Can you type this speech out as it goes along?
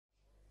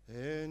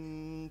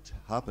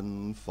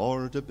happened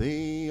for to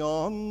be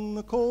on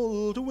a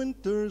cold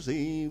winter's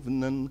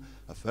evening,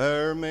 a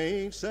fair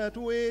maid sat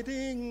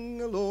waiting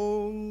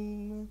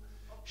alone.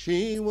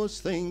 She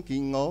was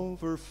thinking of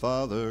her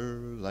father,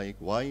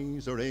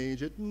 likewise her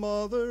aged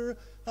mother,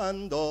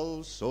 and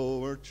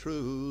also her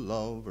true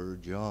lover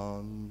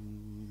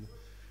John.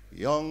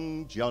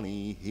 Young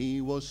Johnny, he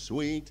was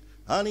sweet,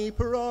 and he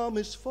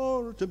promised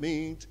for to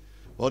meet,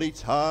 but he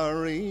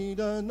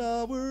tarried an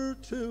hour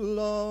too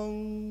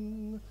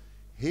long.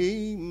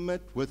 He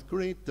met with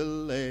great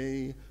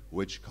delay,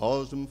 which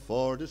caused him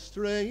for to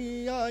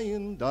stray, I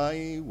and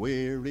I,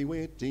 weary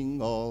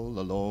waiting all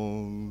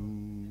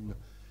alone.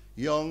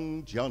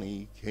 Young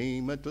Johnny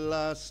came at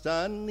last,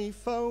 and he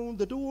found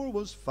the door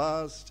was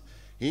fast.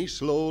 He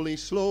slowly,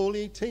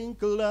 slowly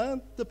tinkled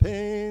at the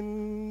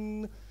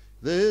pane.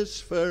 This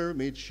fair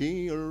maid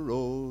she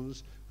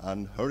arose,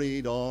 and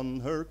hurried on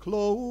her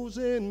clothes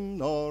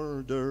in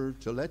order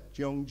to let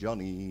young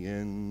Johnny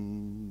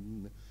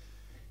in.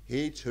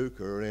 He took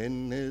her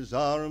in his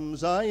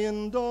arms, aye,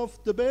 and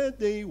off the bed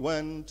they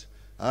went,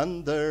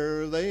 and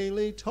there they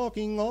lay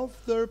talking of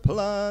their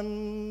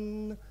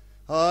plan.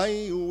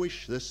 I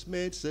wish this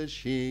maid, says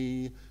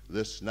she,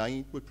 this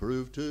night would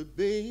prove to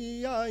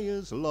be, aye,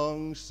 as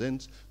long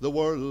since the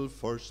world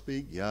first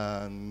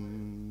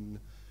began.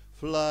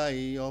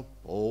 Fly up,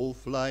 oh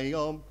fly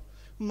up,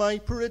 my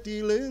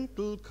pretty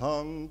little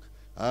conch,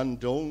 and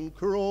don't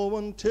crow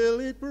until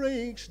it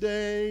breaks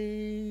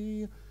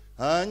day.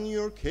 And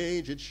your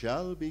cage it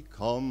shall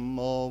become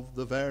of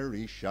the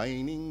very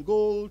shining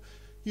gold,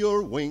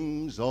 your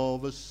wings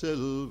of a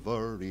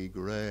silvery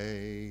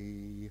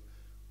grey.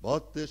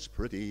 But this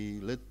pretty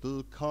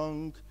little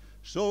conch,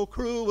 so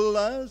cruel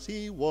as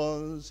he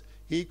was,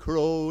 he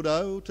crowed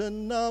out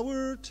an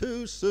hour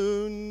too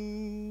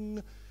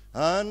soon,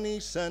 and he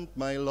sent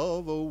my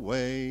love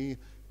away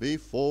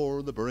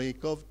before the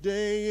break of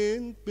day,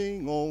 it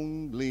being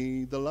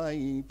only the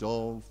light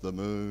of the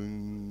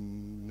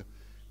moon.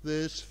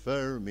 This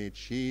fair maid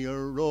she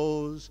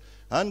arose,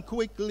 and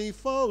quickly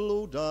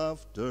followed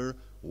after,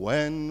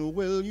 when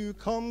will you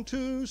come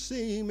to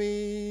see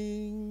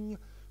me?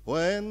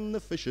 When the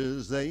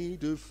fishes they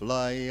do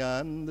fly,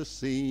 and the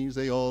seas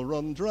they all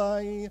run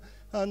dry,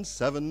 and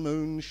 7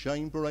 moons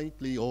shine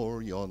brightly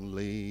o'er yon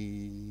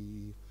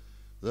lea.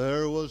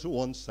 There was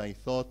once I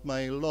thought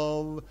my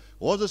love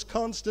was as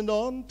constant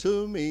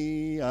unto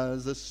me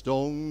as the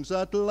stones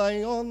that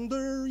lie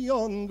under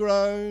yon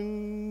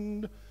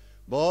ground.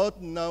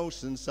 But now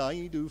since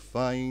I do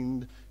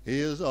find he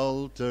has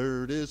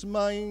altered his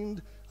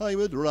mind, I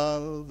would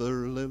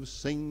rather live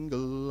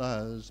single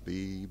as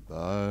be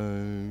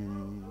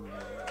bound.